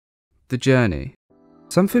the journey.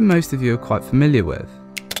 Something most of you are quite familiar with.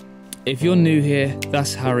 If you're new here,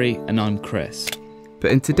 that's Harry and I'm Chris.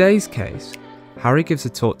 But in today's case, Harry gives a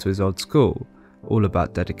talk to his old school, all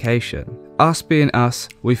about dedication. Us being us,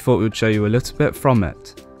 we thought we'd show you a little bit from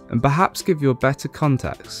it, and perhaps give you a better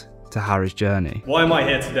context to Harry's journey. Why am I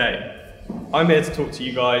here today? I'm here to talk to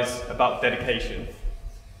you guys about dedication.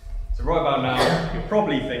 So right about now, you're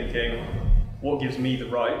probably thinking, what gives me the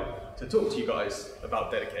right to talk to you guys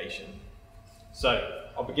about dedication? So,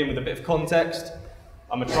 I'll begin with a bit of context.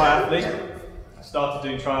 I'm a triathlete. I started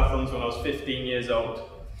doing triathlons when I was 15 years old.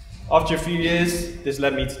 After a few years, this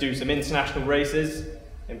led me to do some international races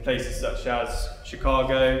in places such as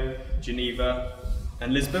Chicago, Geneva,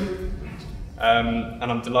 and Lisbon. And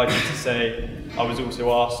I'm delighted to say I was also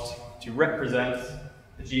asked to represent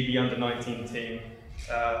the GB Under-19 team,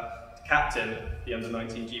 captain the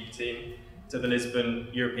Under-19 GB team, to the Lisbon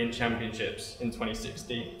European Championships in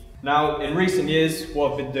 2016. Now, in recent years,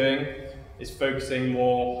 what I've been doing is focusing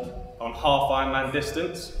more on half Ironman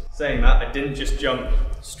distance. Saying that, I didn't just jump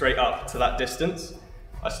straight up to that distance.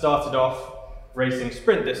 I started off racing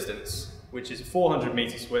sprint distance, which is a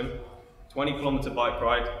 400-meter swim, 20-kilometer bike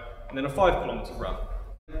ride, and then a 5-kilometer run.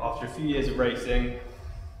 After a few years of racing,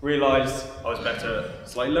 realised I was better at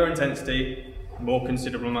slightly lower intensity, more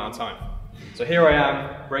considerable amount of time. So here I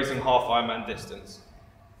am, racing half Ironman distance.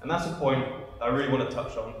 And that's a point that I really want to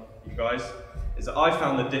touch on, you guys, is that I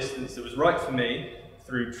found the distance that was right for me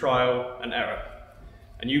through trial and error.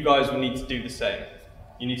 And you guys will need to do the same.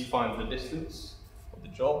 You need to find the distance, or the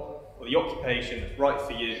job, or the occupation that's right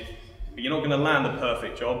for you. But you're not going to land the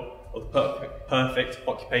perfect job or the perfect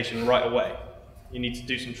occupation right away. You need to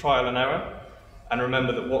do some trial and error, and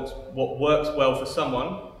remember that what works well for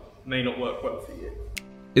someone may not work well for you.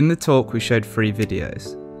 In the talk we showed 3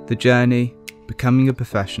 videos: the journey, becoming a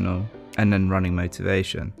professional, and then running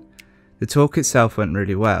motivation. The talk itself went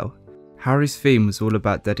really well. Harry's theme was all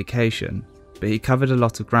about dedication, but he covered a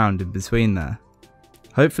lot of ground in between there,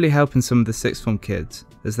 hopefully helping some of the sixth form kids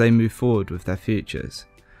as they move forward with their futures.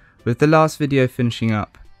 With the last video finishing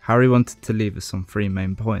up, Harry wanted to leave us on 3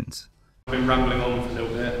 main points. I've been rambling on for a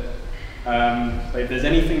little bit, but if there's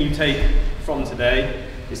anything you take from today,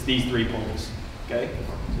 it's these 3 points, okay?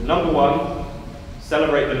 So number 1,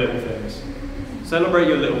 celebrate the little things. Celebrate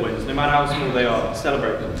your little wins, no matter how small they are,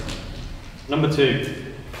 celebrate them. Number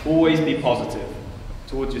 2, always be positive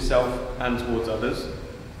towards yourself and towards others.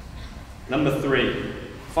 Number 3,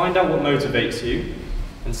 find out what motivates you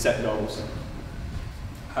and set goals.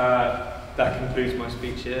 That concludes my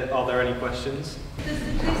speech here. Are there any questions? Does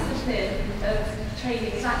the discipline of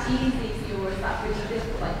training, is that easy for you or is that really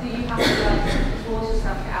difficult? Like, do you have to force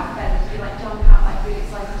yourself to get out of bed? Do you jump out really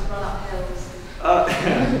excited to run up hills?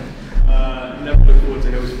 Never look forward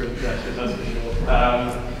to hill sprint sessions, that's for sure.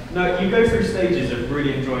 No, you go through stages of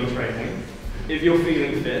really enjoying training. If you're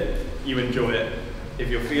feeling fit, you enjoy it. If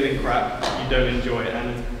you're feeling crap, you don't enjoy it.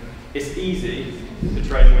 And it's easy to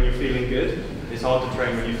train when you're feeling good. It's hard to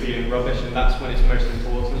train when you're feeling rubbish, and that's when it's most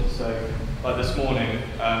important. So, like this morning,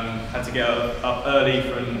 had to get up early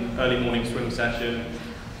for an early morning swim session.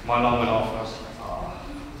 My alarm went off, and I was like, oh,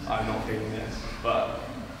 I'm not feeling this. But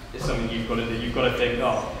it's something you've got to do. You've got to think,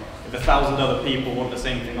 oh, if 1,000 other people want the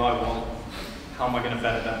same thing I want, how am I going to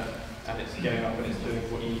better them? And it's getting up and it's doing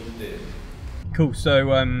what you need to do. Cool, so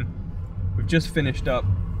we've just finished up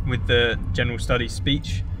with the general studies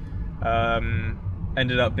speech.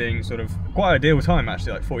 Ended up being sort of quite ideal time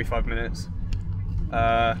actually, like 45 minutes.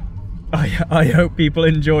 I hope people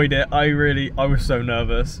enjoyed it. I was so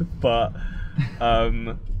nervous, but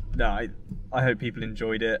no, I hope people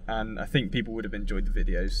enjoyed it, and I think people would have enjoyed the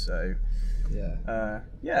videos, so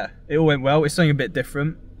yeah, it all went well. It's something a bit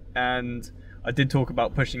different, and I did talk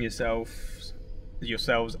about pushing yourselves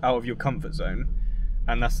out of your comfort zone,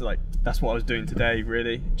 and that's what I was doing today,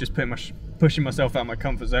 really, just pushing myself out of my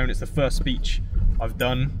comfort zone. It's the first speech I've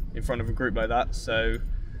done in front of a group like that, so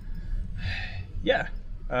yeah,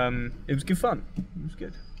 it was good fun. It was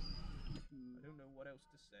good. I don't know what else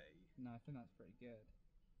to say. No, I think that's pretty good.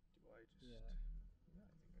 Do I just? Yeah, I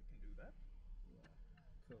think I can do that. Yeah.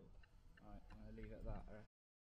 Cool. Alright, I'm gonna leave it at that, I reckon.